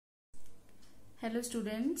Hello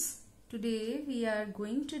students, today we are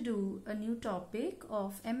going to do a new topic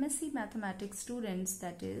of M.Sc Mathematics students,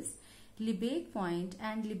 that is Lebesgue point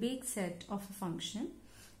and Lebesgue set of a function,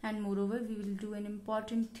 and moreover we will do an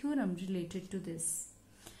important theorem related to this.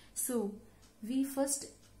 So we first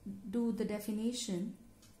do the definition.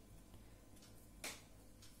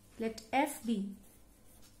 Let f be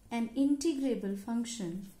an integrable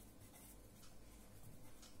function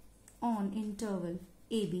on interval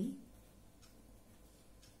AB.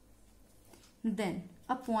 Then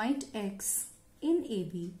a point x in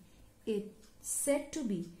AB is said to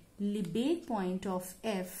be Lebesgue point of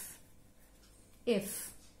f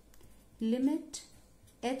if limit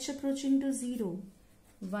h approaching to 0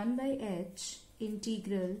 1 by h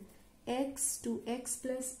integral x to x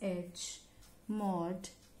plus h mod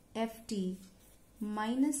ft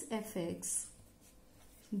minus fx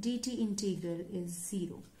dt integral is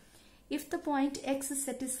 0. If the point x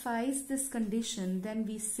satisfies this condition, then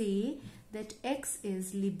we say that x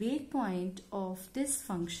is Lebesgue point of this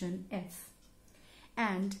function f.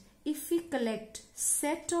 And if we collect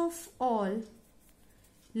set of all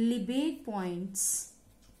Lebesgue points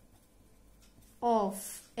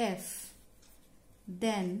of f,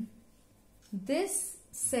 then this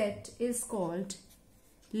set is called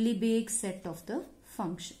Lebesgue set of the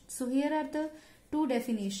function. So here are the two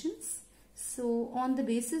definitions. So on the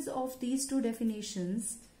basis of these two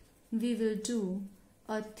definitions, we will do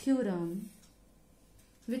a theorem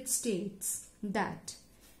which states that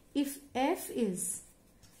if f is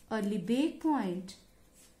a Lebesgue point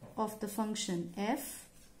of the function f,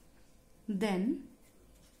 then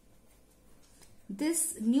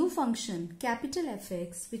this new function capital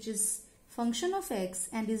Fx, which is function of x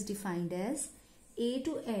and is defined as a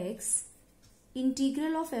to x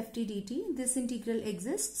integral of ft dt, this integral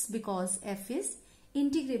exists because f is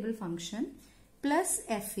integrable function, plus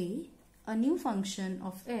fa, a new function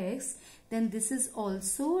of x, then this is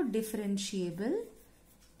also differentiable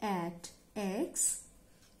at x,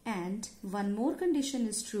 and one more condition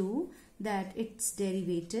is true, that its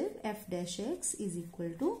derivative f dash x is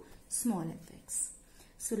equal to small fx.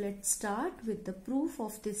 So let's start with the proof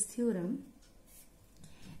of this theorem.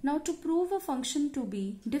 Now to prove a function to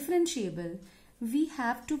be differentiable, we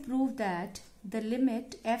have to prove that the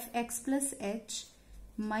limit fx plus h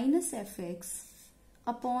minus fx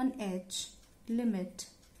upon h limit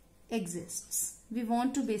exists. We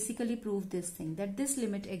want to basically prove this thing, that this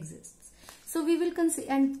limit exists. So we will consider,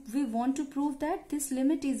 and we want to prove that this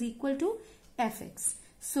limit is equal to fx.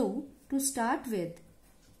 So to start with,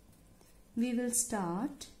 we will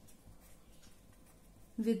start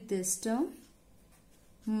with this term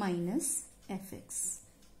minus fx.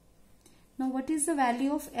 Now what is the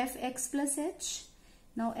value of fx plus h?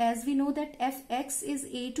 Now as we know that fx is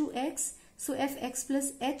a to x, so fx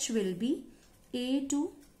plus h will be a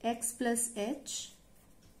to x plus h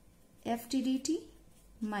ft dt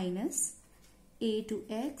minus a to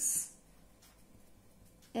x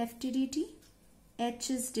ft dt. H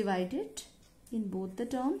is divided in both the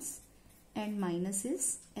terms and minus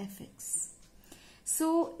is fx.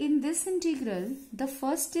 So in this integral, the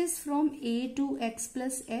first is from a to x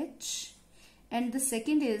plus h and the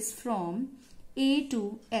second is from a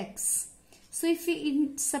to x. So if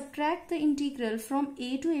we subtract the integral from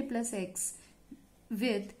a to a plus x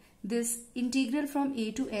with this integral from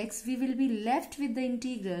a to x, we will be left with the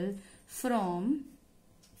integral from,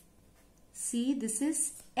 see, this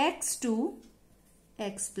is x to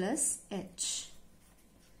x plus h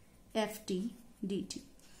ft dt.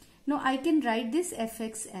 Now I can write this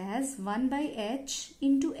fx as 1 by h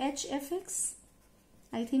into h fx.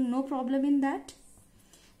 I think no problem in that.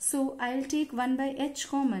 So I'll take 1 by h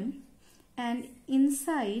common, and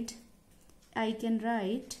inside I can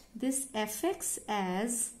write this fx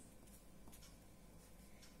as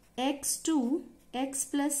x to x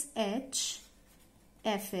plus h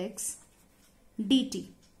fx dt.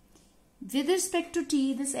 With respect to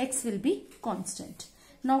t, this x will be constant.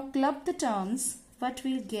 Now club the terms. What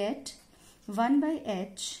we'll get? 1 by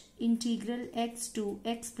h integral x to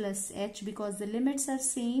x plus h, because the limits are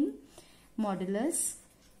same, modulus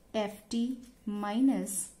ft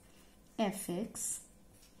minus fx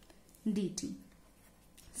dt.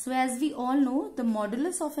 So as we all know, the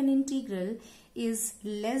modulus of an integral is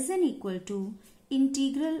less than equal to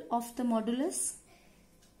integral of the modulus.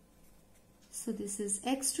 So this is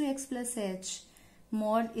x to x plus h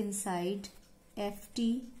mod inside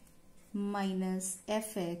ft minus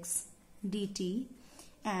fx dt,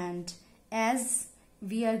 and as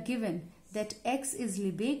we are given that x is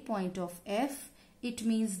Lebesgue point of f, it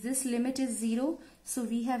means this limit is 0. So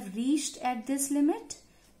we have reached at this limit,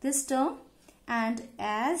 this term, and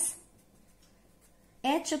as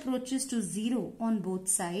h approaches to 0 on both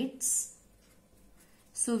sides,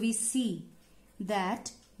 so we see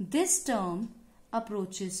that this term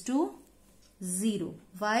approaches to 0.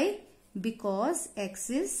 Why? Because x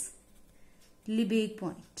is Lebesgue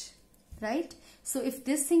point, right? So if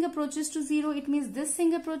this thing approaches to 0, it means this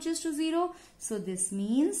thing approaches to 0. So this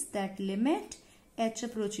means that limit h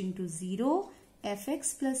approaching to 0,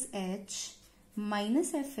 fx plus h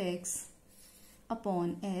minus fx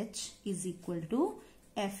upon h is equal to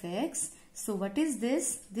fx. So what is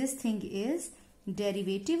this? This thing is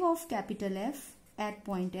derivative of capital F at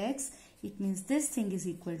point x. It means this thing is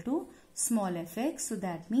equal to small fx. So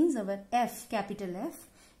that means our f, capital F,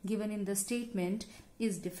 given in the statement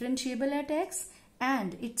is differentiable at x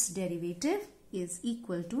and its derivative is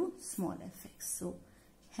equal to small fx. So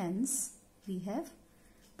hence we have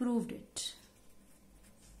proved it.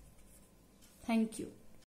 Thank you.